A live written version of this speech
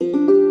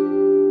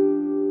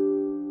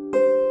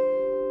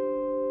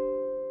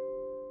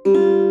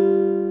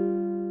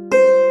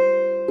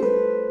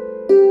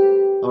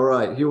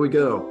we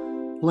go.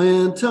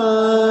 Plant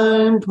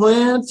time,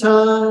 plant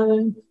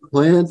time,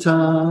 plant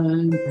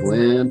time,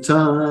 plant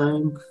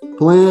time,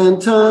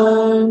 plant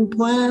time,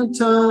 plant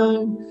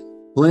time,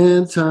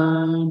 plant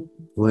time,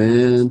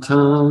 plant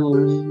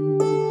time.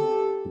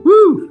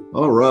 Woo!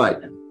 All right.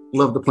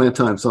 Love the plant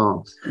time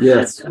songs.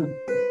 Yes.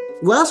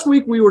 Last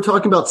week we were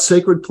talking about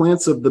sacred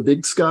plants of the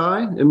big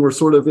sky, and we're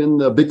sort of in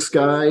the big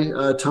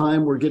sky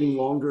time. We're getting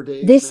longer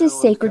days. This is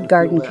Sacred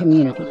Garden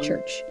Community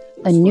Church,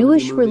 a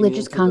newish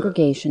religious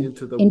congregation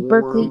in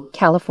Berkeley,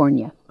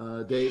 California.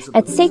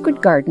 At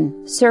Sacred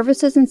Garden,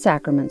 services and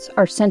sacraments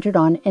are centered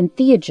on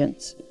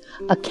entheogens,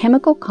 a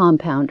chemical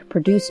compound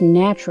produced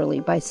naturally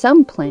by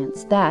some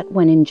plants that,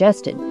 when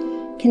ingested,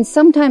 can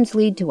sometimes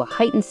lead to a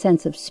heightened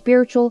sense of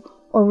spiritual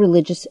or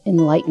religious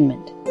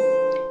enlightenment.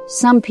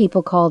 Some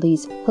people call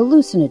these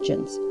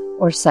hallucinogens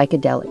or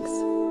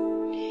psychedelics.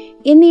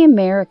 In the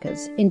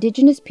Americas,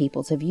 indigenous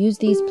peoples have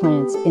used these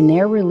plants in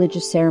their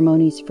religious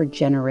ceremonies for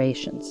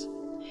generations.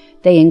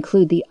 They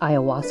include the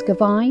ayahuasca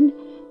vine,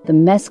 the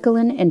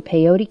mescaline and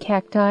peyote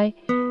cacti,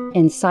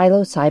 and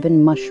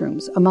psilocybin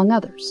mushrooms, among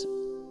others.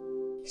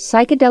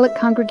 Psychedelic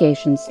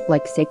congregations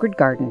like Sacred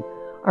Garden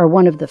are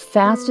one of the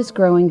fastest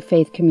growing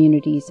faith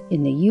communities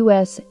in the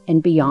U.S.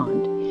 and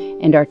beyond,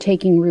 and are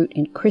taking root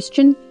in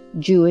Christian,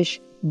 Jewish,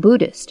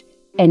 Buddhist,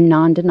 and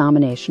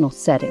non-denominational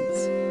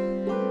settings.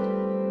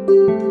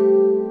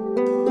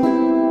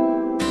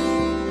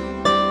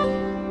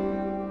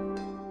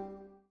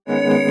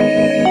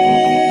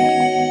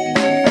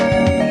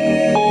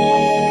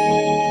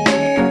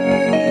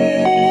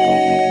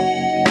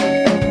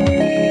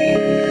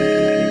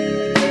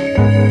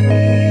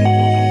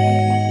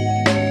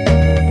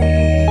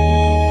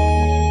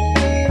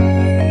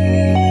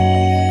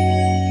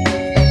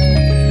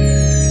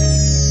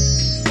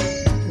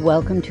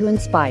 Welcome to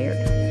Inspired.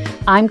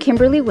 I'm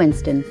Kimberly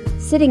Winston,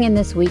 sitting in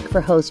this week for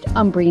host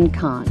Umbreen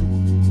Khan.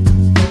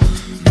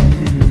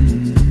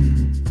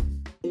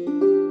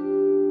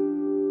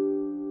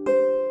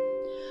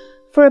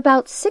 For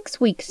about 6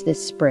 weeks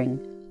this spring,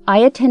 I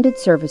attended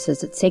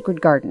services at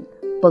Sacred Garden,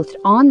 both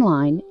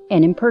online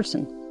and in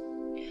person.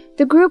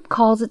 The group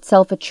calls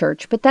itself a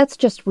church, but that's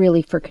just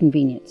really for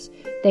convenience.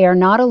 They are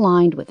not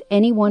aligned with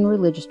any one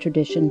religious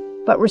tradition,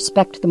 but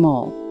respect them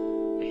all.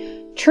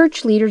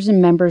 Church leaders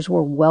and members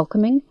were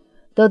welcoming,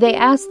 though they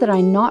asked that I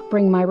not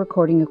bring my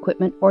recording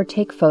equipment or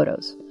take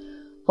photos.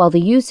 While the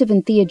use of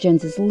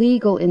entheogens is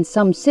legal in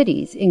some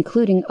cities,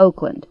 including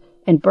Oakland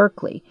and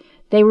Berkeley,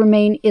 they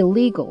remain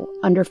illegal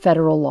under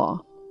federal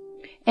law.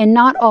 And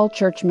not all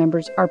church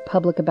members are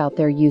public about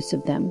their use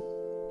of them.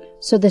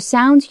 So the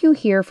sounds you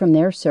hear from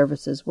their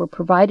services were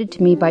provided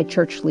to me by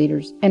church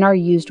leaders and are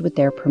used with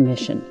their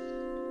permission.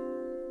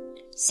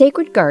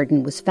 Sacred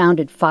Garden was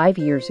founded 5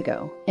 years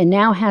ago and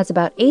now has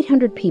about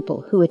 800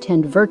 people who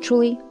attend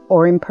virtually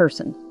or in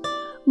person.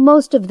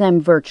 Most of them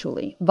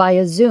virtually,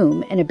 via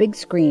Zoom and a big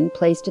screen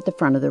placed at the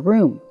front of the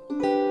room.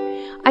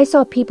 I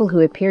saw people who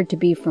appeared to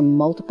be from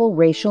multiple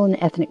racial and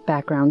ethnic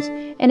backgrounds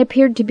and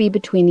appeared to be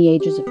between the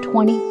ages of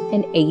 20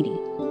 and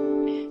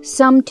 80.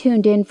 Some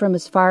tuned in from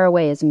as far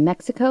away as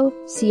Mexico,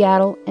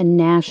 Seattle, and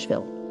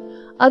Nashville.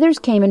 Others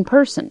came in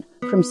person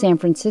from San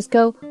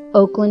Francisco,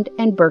 Oakland,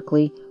 and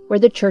Berkeley, where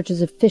the church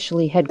is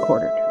officially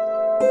headquartered.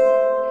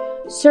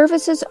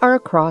 Services are a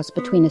cross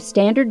between a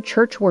standard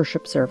church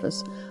worship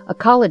service, a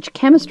college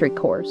chemistry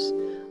course,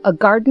 a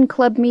garden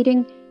club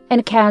meeting, and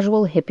a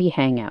casual hippie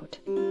hangout.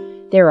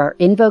 There are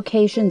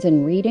invocations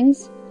and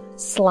readings,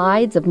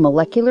 slides of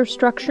molecular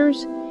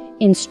structures,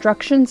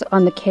 instructions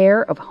on the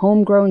care of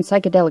homegrown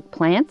psychedelic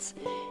plants,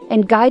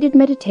 and guided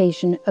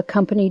meditation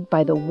accompanied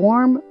by the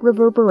warm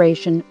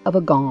reverberation of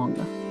a gong.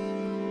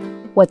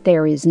 What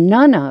there is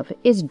none of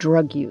is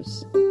drug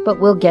use, but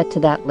we'll get to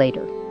that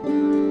later.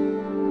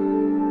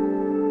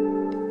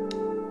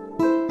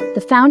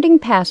 The founding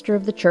pastor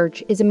of the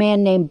church is a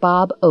man named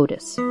Bob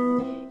Otis.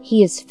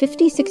 He is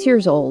 56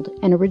 years old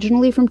and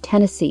originally from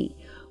Tennessee,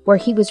 where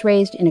he was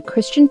raised in a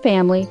Christian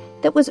family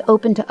that was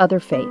open to other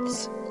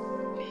faiths.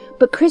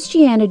 But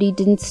Christianity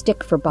didn't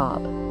stick for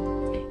Bob.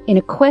 In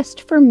a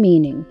quest for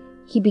meaning,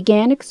 he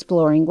began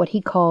exploring what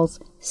he calls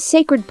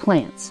sacred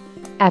plants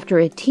after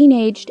a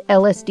teenaged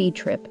LSD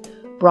trip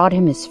brought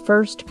him his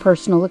first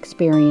personal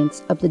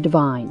experience of the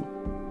divine.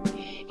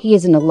 He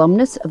is an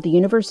alumnus of the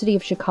University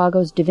of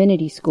Chicago's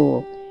Divinity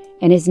School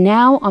and is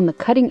now on the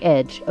cutting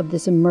edge of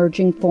this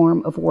emerging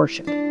form of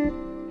worship.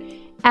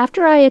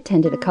 After I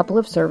attended a couple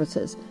of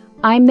services,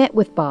 I met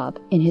with Bob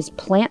in his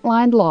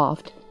plant-lined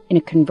loft in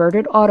a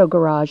converted auto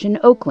garage in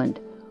Oakland,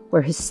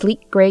 where his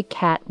sleek gray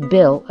cat,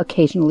 Bill,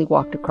 occasionally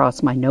walked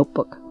across my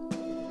notebook.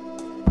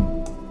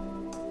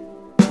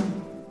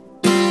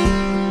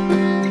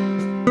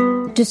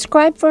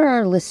 Describe for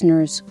our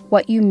listeners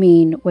what you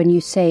mean when you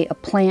say a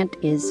plant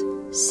is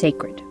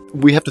sacred.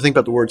 We have to think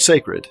about the word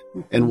sacred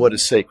and what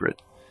is sacred.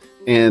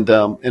 And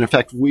in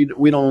fact, we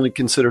don't only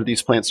consider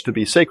these plants to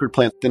be sacred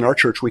plants. In our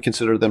church, we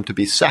consider them to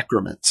be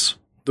sacraments.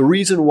 The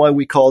reason why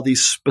we call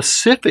these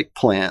specific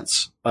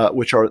plants,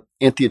 which are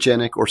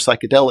entheogenic or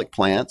psychedelic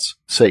plants,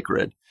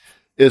 sacred,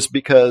 is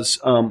because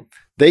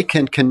they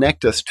can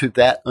connect us to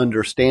that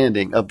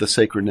understanding of the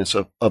sacredness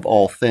of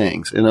all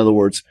things. In other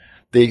words,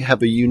 they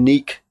have a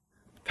unique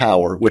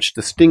power which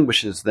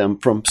distinguishes them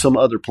from some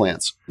other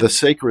plants. The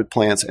sacred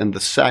plants and the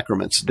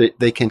sacraments,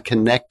 they can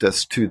connect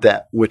us to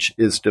that which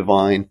is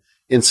divine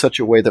in such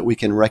a way that we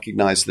can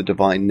recognize the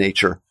divine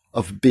nature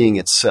of being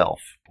itself.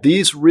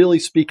 These really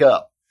speak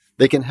up.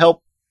 They can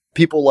help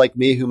people like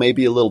me who may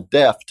be a little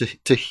deaf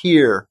to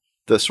hear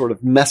the sort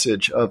of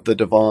message of the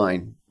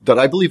divine that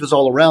I believe is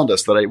all around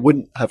us that I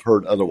wouldn't have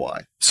heard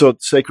otherwise. So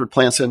sacred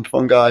plants and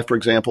fungi, for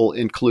example,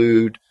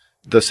 include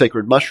the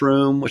sacred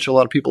mushroom, which a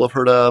lot of people have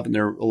heard of, and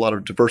there are a lot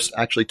of diverse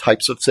actually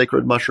types of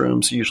sacred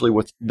mushrooms. Usually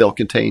they'll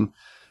contain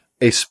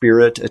a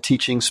spirit, a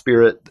teaching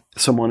spirit.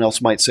 Someone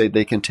else might say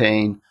they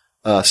contain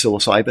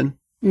psilocybin,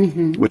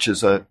 which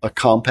is a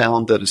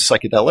compound that is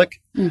psychedelic.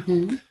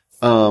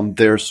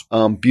 There's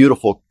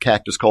beautiful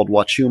cactus called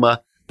wachuma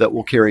that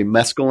will carry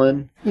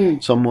mescaline.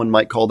 Someone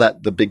might call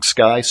that the big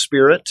sky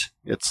spirit.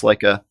 It's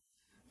like a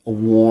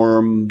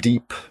warm,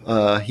 deep,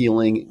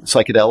 healing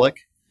psychedelic.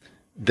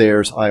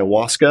 There's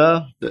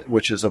ayahuasca,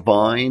 which is a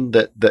vine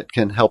that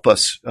can help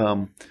us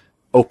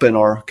open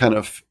our kind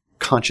of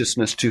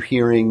consciousness to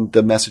hearing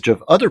the message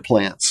of other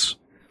plants,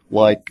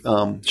 like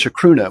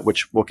chacruna,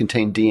 which will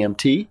contain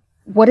DMT.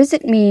 What does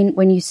it mean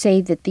when you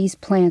say that these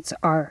plants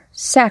are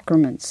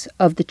sacraments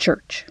of the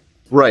church?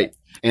 Right.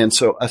 And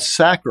so a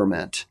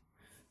sacrament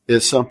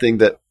is something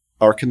that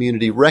our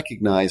community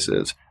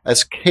recognizes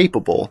as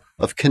capable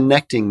of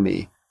connecting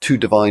me to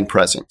divine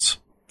presence.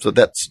 So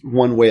that's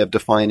one way of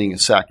defining a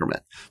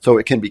sacrament. So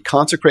it can be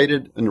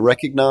consecrated and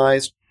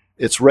recognized.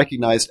 It's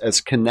recognized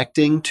as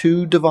connecting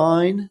to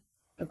divine.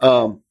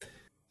 Okay.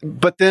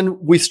 But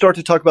then we start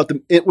to talk about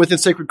within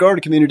Sacred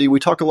Garden community, we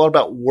talk a lot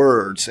about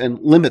words and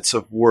limits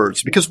of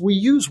words because we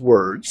use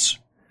words.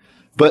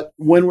 But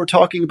when we're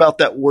talking about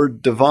that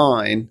word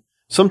divine,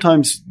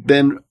 sometimes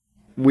then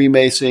we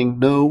may sing,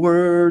 no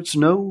words,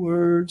 no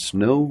words,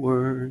 no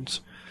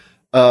words.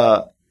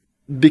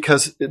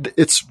 Because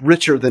it's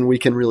richer than we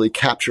can really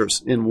capture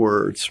in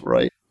words,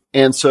 right?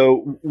 And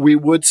so we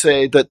would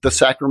say that the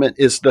sacrament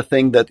is the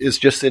thing that is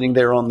just sitting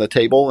there on the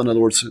table. In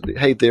other words,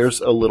 hey, there's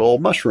a little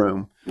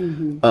mushroom.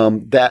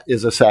 That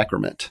is a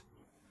sacrament.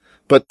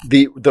 But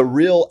the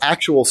real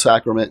actual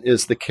sacrament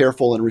is the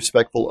careful and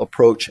respectful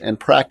approach and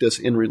practice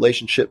in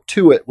relationship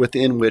to it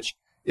within which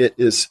it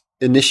is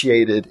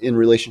initiated in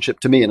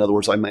relationship to me. In other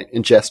words, I might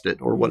ingest it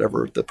or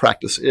whatever the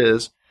practice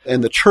is.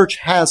 And the church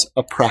has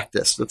a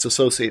practice that's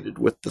associated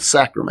with the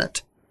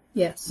sacrament.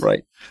 Yes.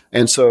 Right.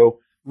 And so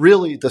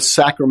really the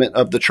sacrament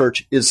of the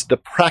church is the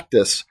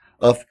practice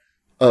of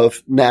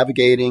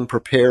navigating,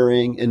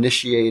 preparing,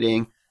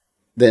 initiating,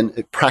 then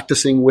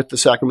practicing with the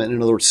sacrament.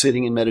 In other words,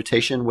 sitting in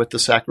meditation with the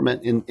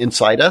sacrament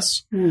inside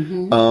us,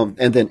 and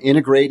then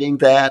integrating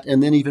that,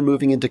 and then even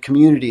moving into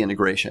community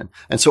integration.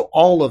 And so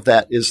all of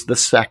that is the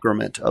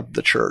sacrament of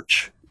the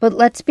church. But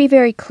let's be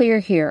very clear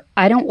here.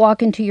 I don't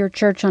walk into your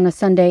church on a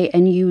Sunday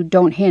and you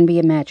don't hand me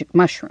a magic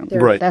mushroom.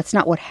 Right. That's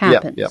not what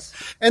happens. Yeah.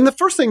 And the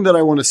first thing that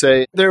I want to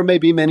say, there may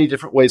be many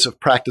different ways of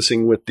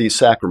practicing with these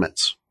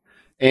sacraments.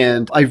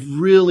 And I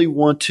really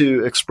want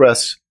to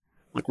express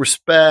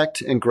respect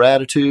and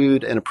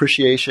gratitude and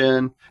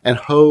appreciation and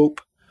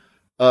hope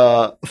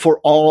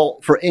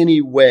for any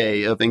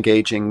way of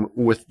engaging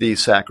with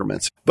these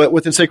sacraments. But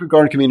within Sacred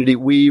Garden community,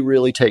 we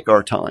really take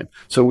our time.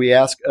 So we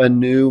ask a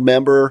new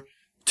member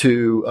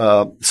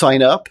to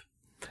sign up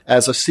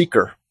as a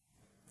seeker.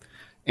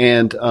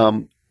 And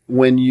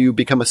when you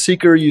become a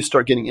seeker, you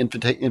start getting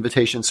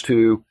invitations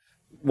to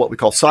what we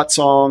call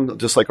satsang,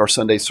 just like our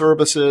Sunday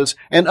services,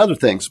 and other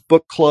things,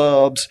 book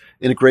clubs,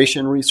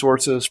 integration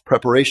resources,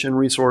 preparation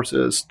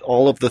resources,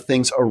 all of the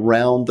things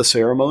around the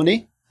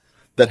ceremony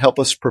that help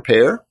us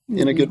prepare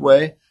in a good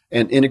way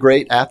and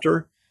integrate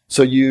after.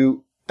 So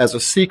you, as a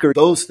seeker,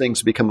 those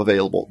things become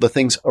available, the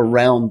things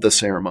around the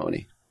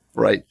ceremony,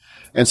 right?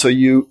 And so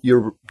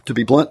you're to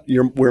be blunt,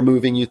 we're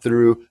moving you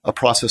through a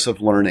process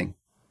of learning.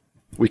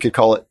 We could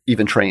call it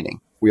even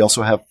training. We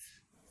also have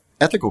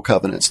ethical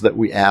covenants that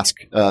we ask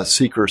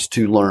seekers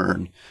to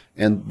learn,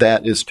 and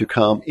that is to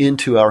come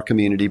into our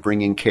community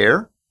bringing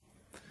care,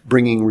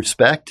 bringing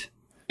respect,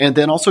 and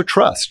then also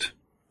trust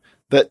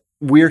that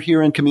we're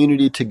here in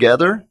community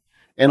together,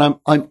 and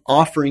I'm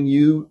offering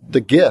you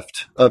the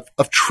gift of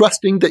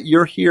trusting that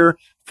you're here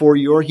for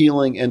your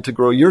healing and to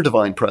grow your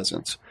divine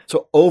presence.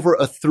 So over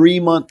a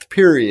 3-month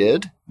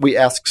period, we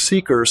ask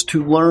seekers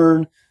to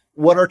learn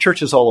what our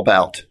church is all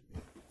about,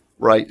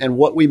 right, and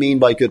what we mean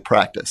by good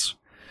practice.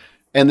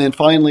 And then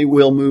finally,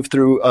 we'll move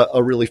through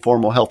a really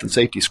formal health and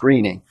safety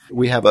screening.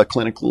 We have a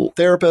clinical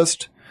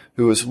therapist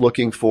who is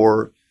looking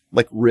for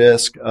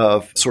risk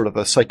of sort of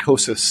a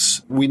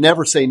psychosis. We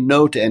never say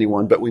no to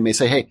anyone, but we may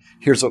say, hey,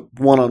 here's a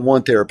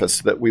one-on-one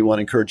therapist that we want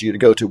to encourage you to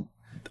go to.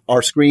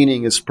 Our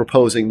screening is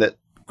proposing that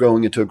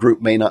going into a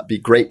group may not be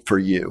great for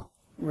you.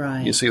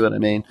 Right. You see what I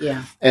mean?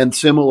 Yeah. And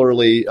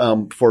similarly,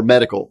 for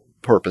medical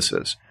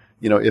purposes,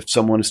 if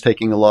someone is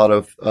taking a lot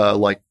of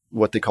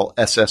what they call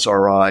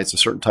SSRIs,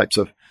 certain types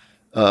of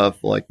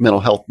mental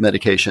health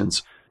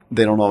medications,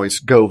 they don't always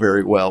go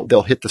very well.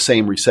 They'll hit the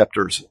same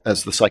receptors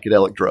as the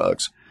psychedelic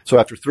drugs. So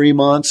after 3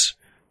 months,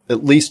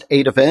 at least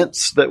 8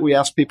 events that we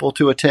ask people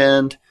to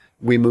attend.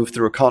 We move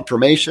through a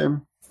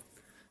confirmation.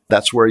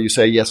 That's where you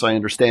say, yes, I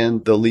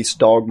understand the least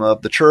dogma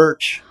of the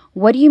church.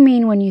 What do you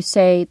mean when you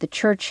say the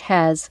church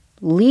has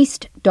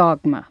least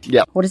dogma?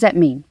 Yeah. What does that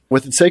mean?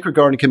 Within Sacred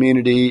Garden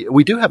community,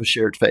 we do have a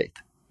shared faith.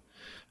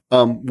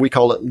 We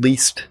call it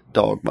least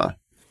dogma.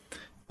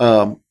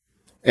 And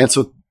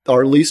so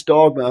our least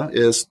dogma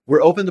is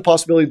we're open to the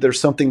possibility there's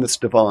something that's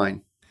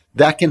divine.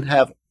 That can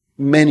have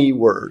many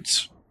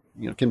words.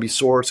 It can be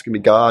source, can be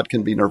God,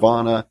 can be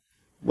nirvana.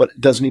 What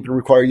doesn't even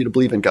require you to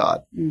believe in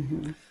God.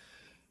 Mm-hmm.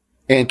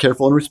 And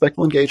careful and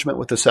respectful engagement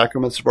with the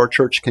sacraments of our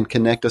church can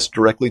connect us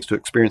directly to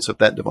experience of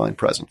that divine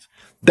presence.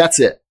 That's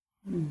it.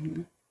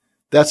 Mm-hmm.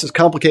 That's as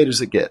complicated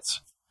as it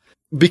gets.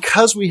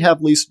 Because we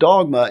have least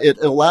dogma, it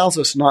allows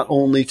us not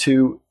only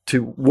to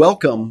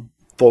welcome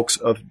folks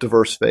of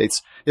diverse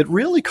faiths, it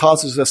really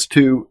causes us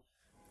to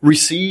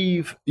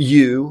receive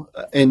you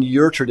and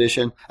your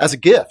tradition as a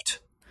gift.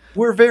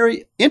 We're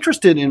very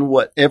interested in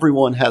what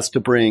everyone has to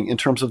bring in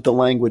terms of the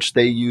language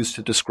they use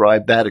to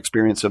describe that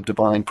experience of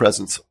divine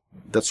presence.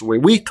 That's the way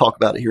we talk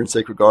about it here in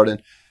Sacred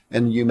Garden.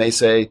 And you may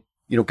say,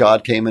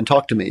 God came and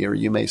talked to me, or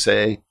you may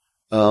say,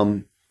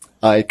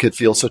 I could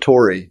feel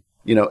Satori,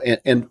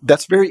 and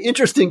that's very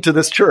interesting to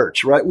this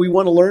church, right? We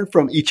want to learn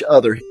from each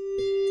other.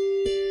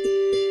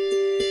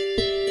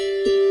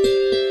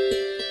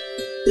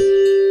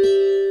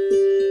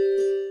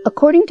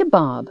 According to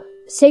Bob,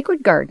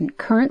 Sacred Garden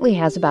currently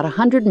has about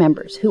 100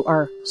 members who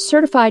are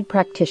certified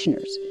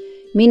practitioners,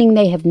 meaning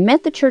they have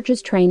met the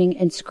church's training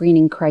and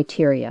screening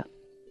criteria.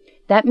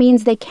 That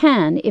means they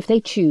can, if they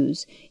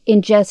choose,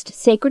 ingest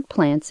sacred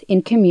plants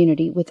in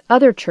community with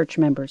other church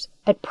members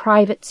at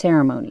private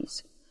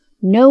ceremonies.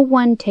 No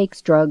one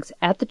takes drugs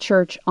at the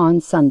church on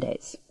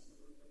Sundays.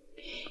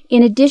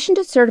 In addition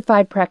to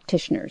certified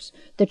practitioners,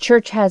 the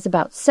church has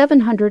about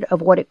 700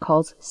 of what it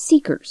calls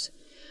seekers,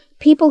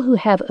 people who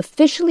have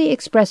officially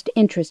expressed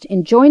interest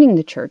in joining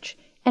the church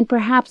and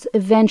perhaps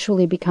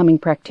eventually becoming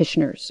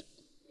practitioners.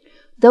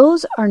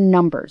 Those are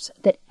numbers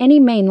that any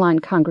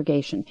mainline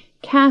congregation,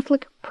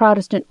 Catholic,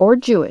 Protestant, or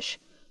Jewish,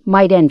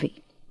 might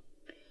envy.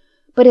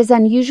 But as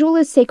unusual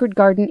as Sacred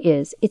Garden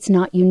is, it's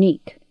not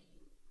unique.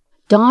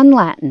 Don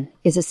Lattin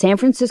is a San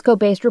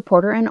Francisco-based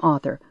reporter and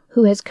author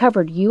who has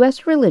covered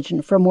U.S.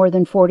 religion for more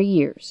than 40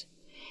 years.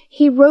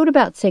 He wrote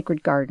about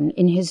Sacred Garden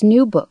in his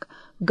new book,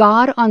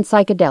 God on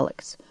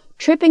Psychedelics,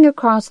 Tripping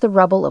Across the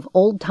Rubble of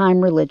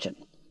Old-Time Religion.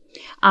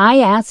 I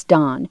asked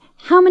Don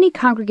how many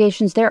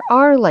congregations there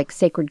are like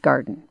Sacred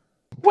Garden.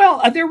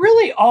 Well, they're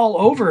really all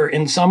over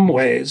in some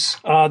ways.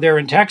 They're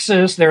in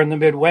Texas, they're in the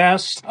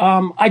Midwest.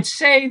 I'd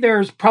say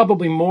there's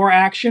probably more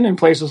action in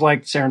places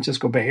like San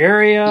Francisco Bay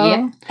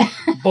Area,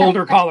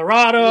 Boulder,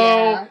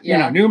 Colorado,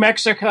 New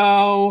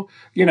Mexico,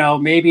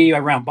 maybe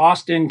around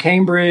Boston,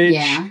 Cambridge,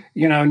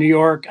 New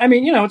York. I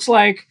mean, it's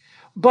like,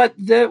 but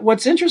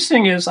what's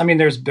interesting is,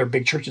 there are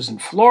big churches in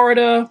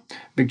Florida,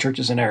 big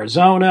churches in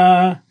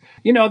Arizona.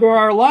 There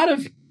are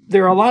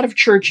a lot of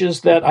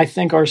churches that I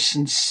think are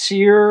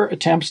sincere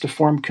attempts to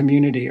form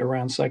community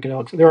around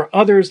psychedelics. There are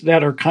others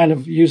that are kind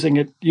of using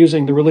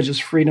the religious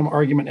freedom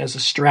argument as a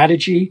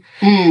strategy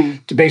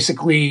to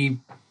basically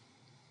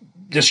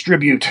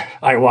distribute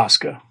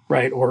ayahuasca,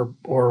 right,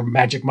 or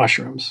magic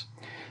mushrooms.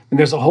 And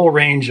there's a whole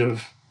range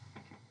of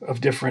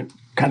different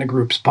kind of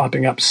groups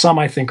popping up. Some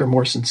I think are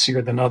more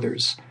sincere than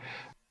others.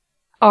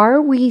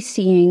 Are we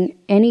seeing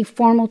any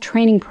formal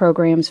training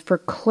programs for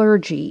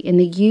clergy in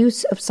the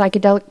use of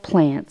psychedelic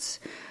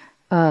plants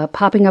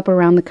popping up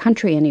around the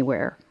country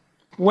anywhere?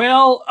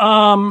 Well,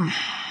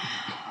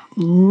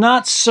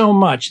 not so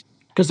much,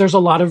 because there's a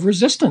lot of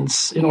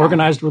resistance in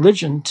organized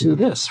religion to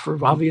this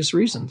for obvious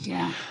reasons.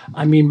 Yeah.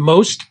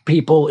 Most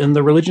people in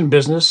the religion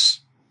business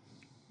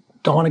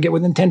don't want to get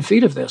within 10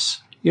 feet of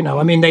this.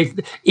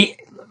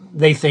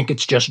 They think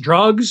it's just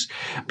drugs.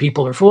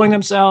 People are fooling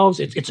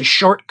themselves. It's a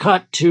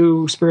shortcut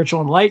to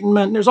spiritual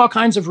enlightenment. There's all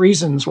kinds of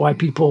reasons why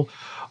people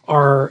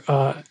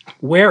are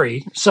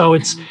wary. So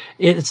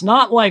it's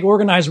not like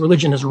organized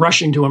religion is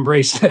rushing to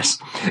embrace this.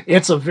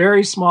 It's a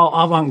very small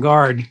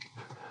avant-garde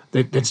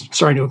that's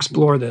starting to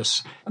explore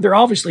this.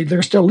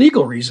 There's still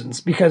legal reasons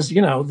because,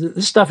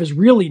 this stuff is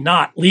really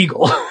not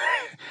legal.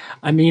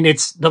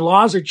 The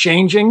laws are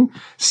changing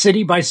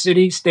city by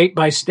city, state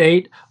by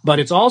state, but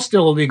it's all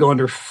still illegal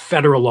under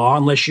federal law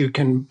unless you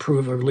can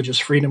prove a religious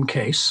freedom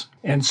case.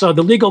 And so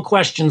the legal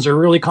questions are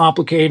really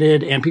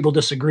complicated and people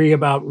disagree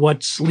about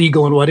what's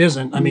legal and what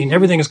isn't.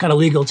 Everything is kind of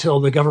legal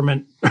till the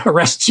government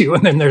arrests you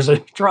and then there's a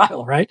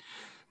trial, right?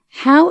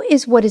 How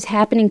is what is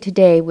happening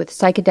today with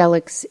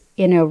psychedelics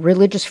in a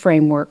religious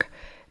framework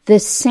the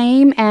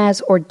same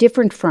as or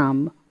different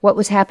from what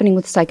was happening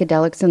with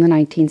psychedelics in the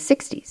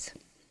 1960s?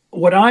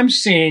 What I'm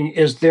seeing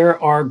is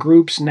there are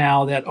groups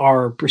now that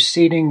are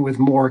proceeding with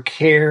more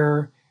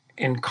care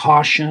and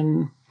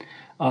caution.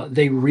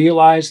 They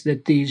realize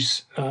that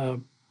these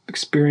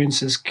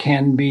experiences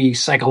can be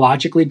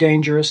psychologically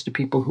dangerous to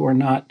people who are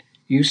not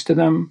used to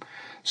them.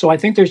 So I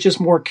think there's just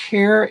more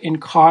care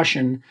and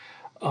caution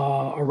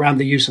around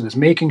the use of this,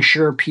 making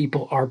sure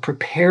people are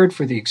prepared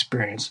for the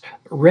experience,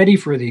 ready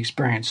for the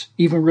experience,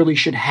 even really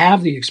should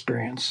have the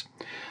experience.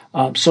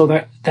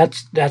 So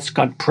that's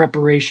got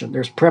preparation.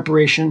 There's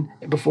preparation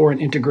before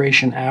and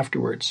integration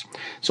afterwards.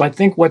 So I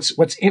think what's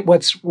kind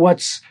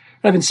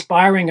of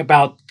inspiring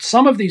about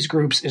some of these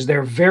groups is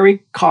they're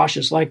very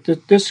cautious. Like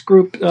this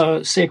group,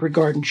 Sacred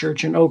Garden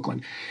Church in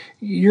Oakland,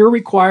 you're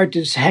required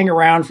to hang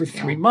around for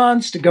 3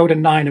 months, to go to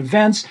 9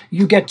 events.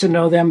 You get to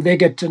know them. They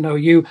get to know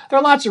you. There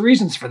are lots of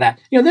reasons for that.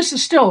 This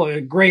is still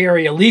a gray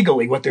area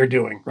legally, what they're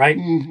doing, right?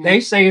 Mm-hmm. They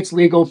say it's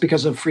legal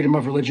because of freedom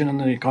of religion in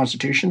the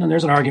Constitution, and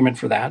there's an argument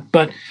for that.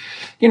 But,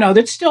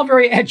 that's still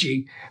very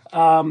edgy.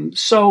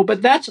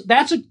 But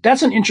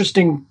that's an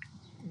interesting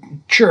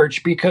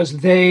church because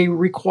they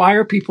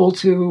require people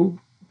to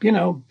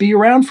be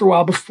around for a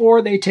while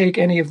before they take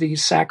any of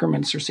these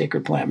sacraments or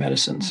sacred plant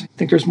medicines. I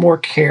think there's more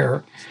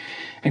care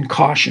and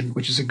caution,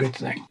 which is a good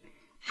thing.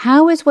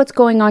 How is what's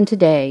going on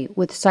today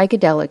with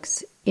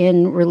psychedelics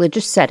in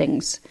religious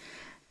settings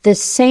the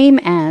same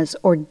as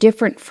or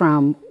different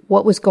from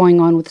what was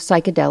going on with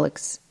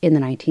psychedelics in the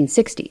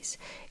 1960s?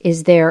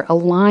 Is there a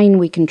line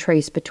we can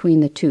trace between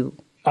the two?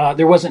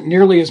 There wasn't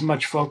nearly as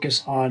much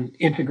focus on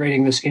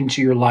integrating this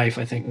into your life,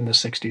 I think, in the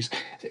 60s.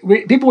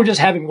 People were just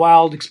having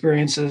wild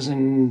experiences,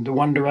 and the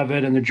wonder of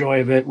it and the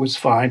joy of it was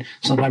fine.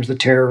 Sometimes the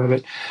terror of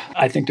it.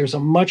 I think there's a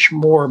much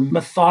more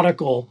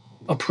methodical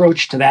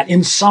approach to that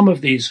in some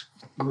of these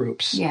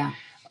groups. Yeah.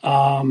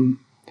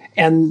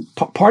 And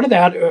part of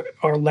that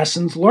are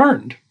lessons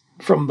learned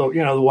from the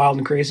wild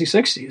and crazy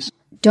 60s.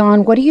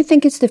 Don, what do you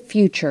think is the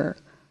future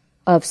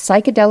of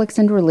psychedelics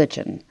and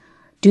religion?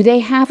 Do they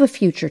have a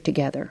future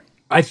together?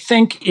 I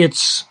think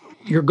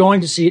you're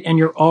going to see it, and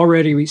you're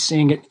already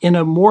seeing it in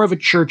a more of a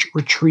church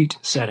retreat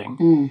setting,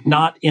 mm-hmm.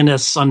 not in a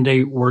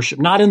Sunday worship,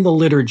 not in the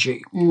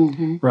liturgy,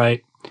 mm-hmm.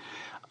 right?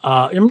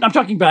 I'm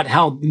talking about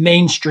how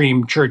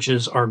mainstream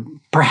churches are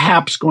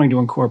perhaps going to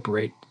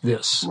incorporate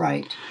this,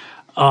 right?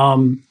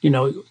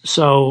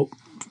 So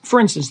for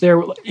instance, there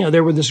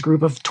were this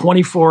group of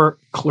 24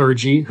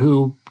 clergy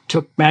who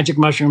took magic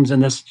mushrooms in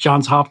this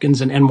Johns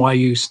Hopkins and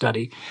NYU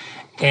study.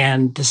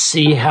 And to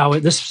see how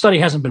this study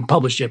hasn't been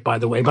published yet, by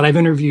the way, but I've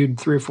interviewed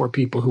 3 or 4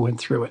 people who went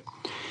through it.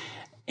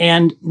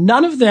 And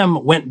none of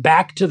them went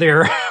back to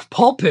their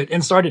pulpit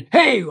and started,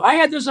 hey, I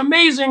had this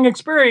amazing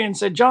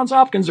experience at Johns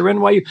Hopkins or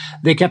NYU.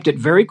 They kept it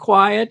very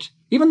quiet,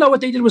 even though what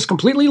they did was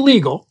completely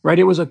legal, right?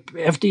 It was a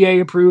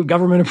FDA-approved,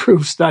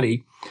 government-approved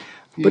study.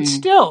 But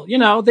still,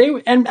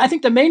 and I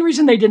think the main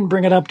reason they didn't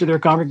bring it up to their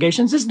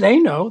congregations is they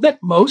know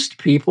that most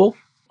people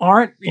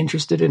aren't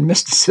interested in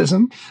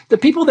mysticism. The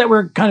people that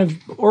were kind of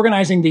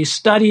organizing these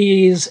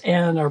studies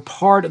and are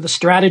part of the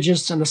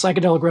strategists in the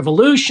psychedelic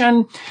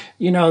revolution,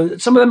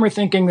 some of them are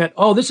thinking that,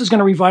 this is going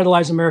to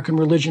revitalize American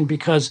religion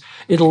because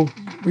it'll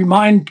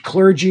remind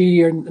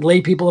clergy and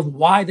lay people of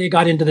why they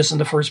got into this in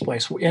the first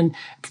place. And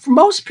for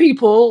most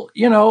people,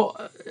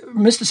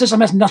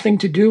 mysticism has nothing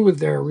to do with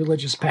their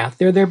religious path.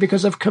 They're there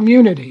because of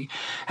community,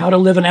 how to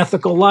live an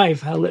ethical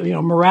life, how to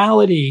live,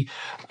 morality.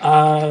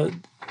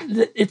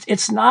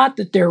 It's not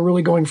that they're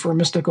really going for a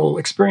mystical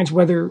experience,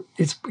 whether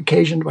it's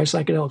occasioned by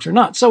psychedelics or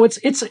not. So it's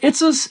a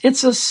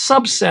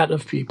subset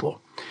of people.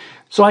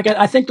 So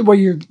I think the way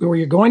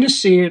you're going to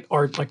see it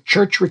are like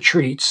church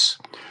retreats,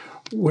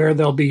 where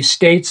there'll be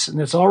states,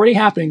 and it's already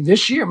happening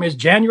this year. I mean, it's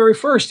January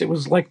 1st. It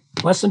was like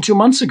less than 2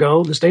 months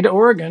ago. The state of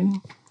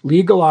Oregon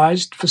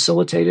legalized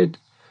facilitated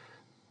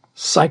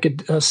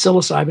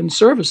psilocybin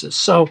services.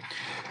 So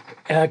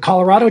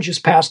Colorado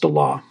just passed a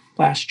law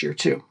last year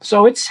too.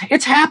 So it's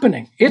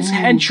happening.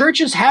 And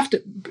churches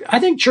I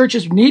think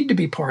churches need to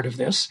be part of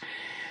this,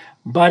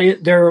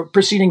 but they're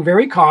proceeding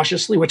very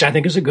cautiously, which I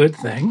think is a good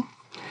thing.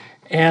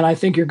 And I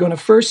think you're going to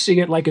first see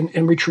it like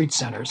in retreat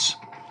centers,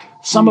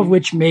 some of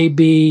which may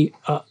be,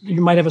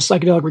 you might have a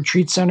psychedelic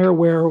retreat center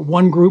where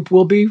one group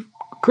will be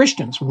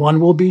Christians, one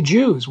will be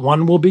Jews,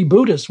 one will be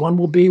Buddhists, one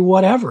will be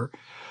whatever,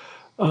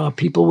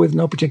 people with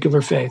no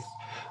particular faith.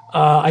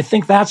 I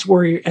think that's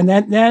where and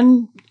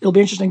then it'll be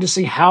interesting to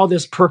see how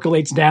this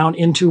percolates down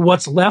into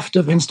what's left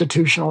of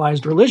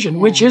institutionalized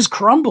religion, which is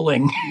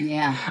crumbling.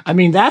 Yeah. I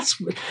mean,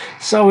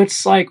 so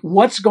it's like,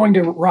 what's going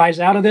to rise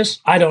out of this?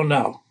 I don't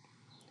know.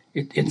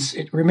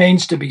 It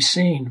remains to be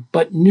seen.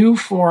 But new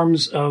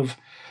forms of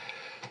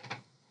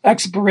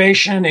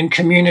exploration and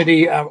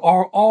community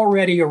are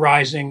already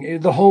arising.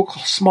 The whole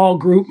small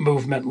group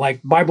movement, like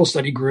Bible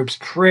study groups,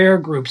 prayer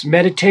groups,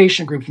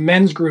 meditation groups,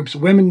 men's groups,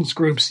 women's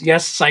groups,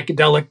 yes,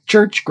 psychedelic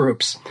church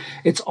groups.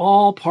 It's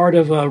all part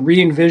of a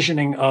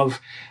re-envisioning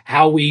of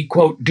how we,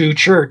 quote, do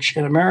church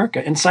in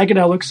America. And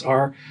psychedelics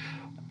are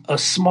a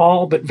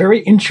small but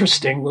very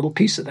interesting little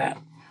piece of that.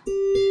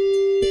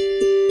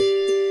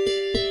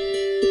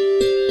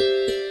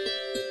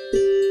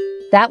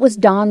 That was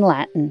Don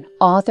Lattin,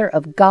 author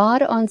of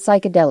God on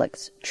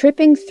Psychedelics,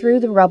 Tripping Through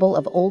the Rubble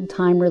of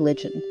Old-Time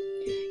Religion.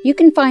 You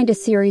can find a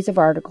series of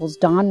articles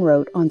Don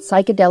wrote on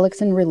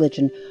psychedelics and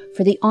religion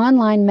for the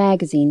online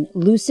magazine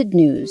Lucid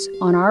News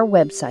on our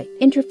website,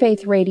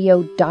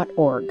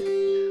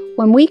 interfaithradio.org.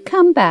 When we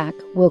come back,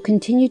 we'll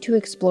continue to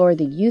explore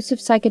the use of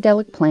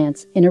psychedelic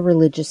plants in a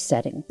religious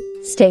setting.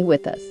 Stay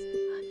with us.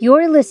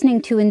 You're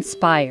listening to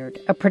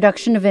Inspired, a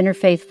production of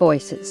Interfaith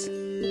Voices.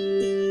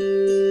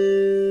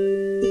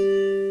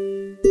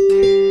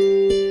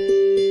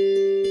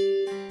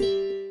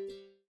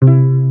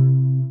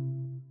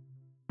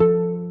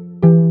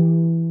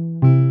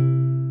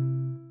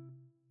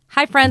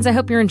 Hi, friends. I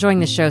hope you're enjoying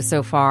the show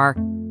so far.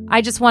 I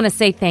just want to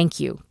say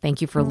thank you.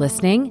 Thank you for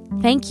listening.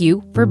 Thank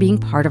you for being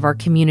part of our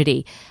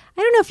community.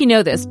 I don't know if you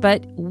know this,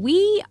 but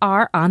we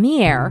are on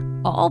the air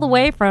all the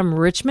way from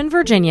Richmond,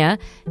 Virginia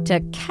to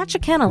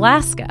Ketchikan,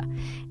 Alaska,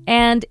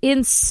 and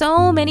in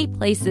so many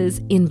places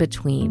in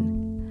between.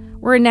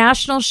 We're a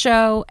national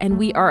show, and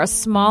we are a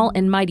small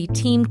and mighty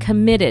team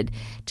committed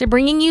to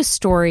bringing you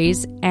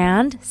stories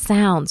and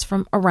sounds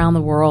from around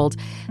the world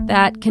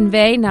that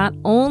convey not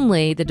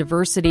only the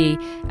diversity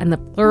and the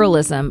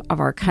pluralism of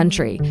our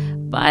country,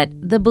 but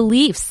the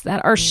beliefs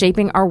that are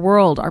shaping our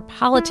world, our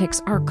politics,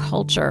 our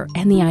culture,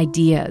 and the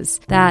ideas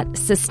that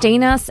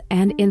sustain us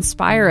and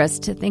inspire us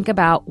to think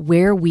about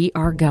where we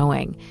are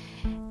going.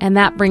 And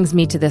that brings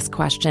me to this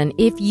question.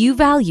 If you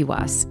value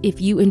us,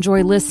 if you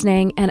enjoy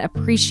listening and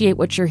appreciate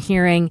what you're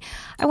hearing,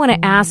 I want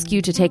to ask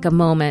you to take a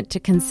moment to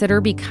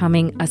consider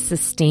becoming a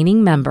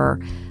sustaining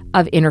member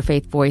of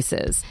Interfaith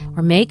Voices,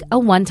 or make a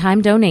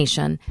one-time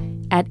donation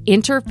at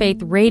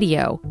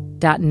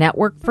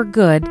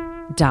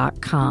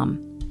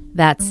interfaithradio.networkforgood.com.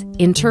 That's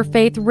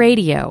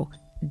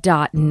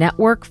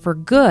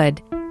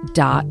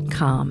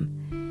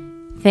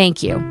interfaithradio.networkforgood.com.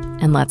 Thank you,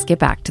 and let's get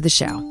back to the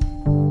show.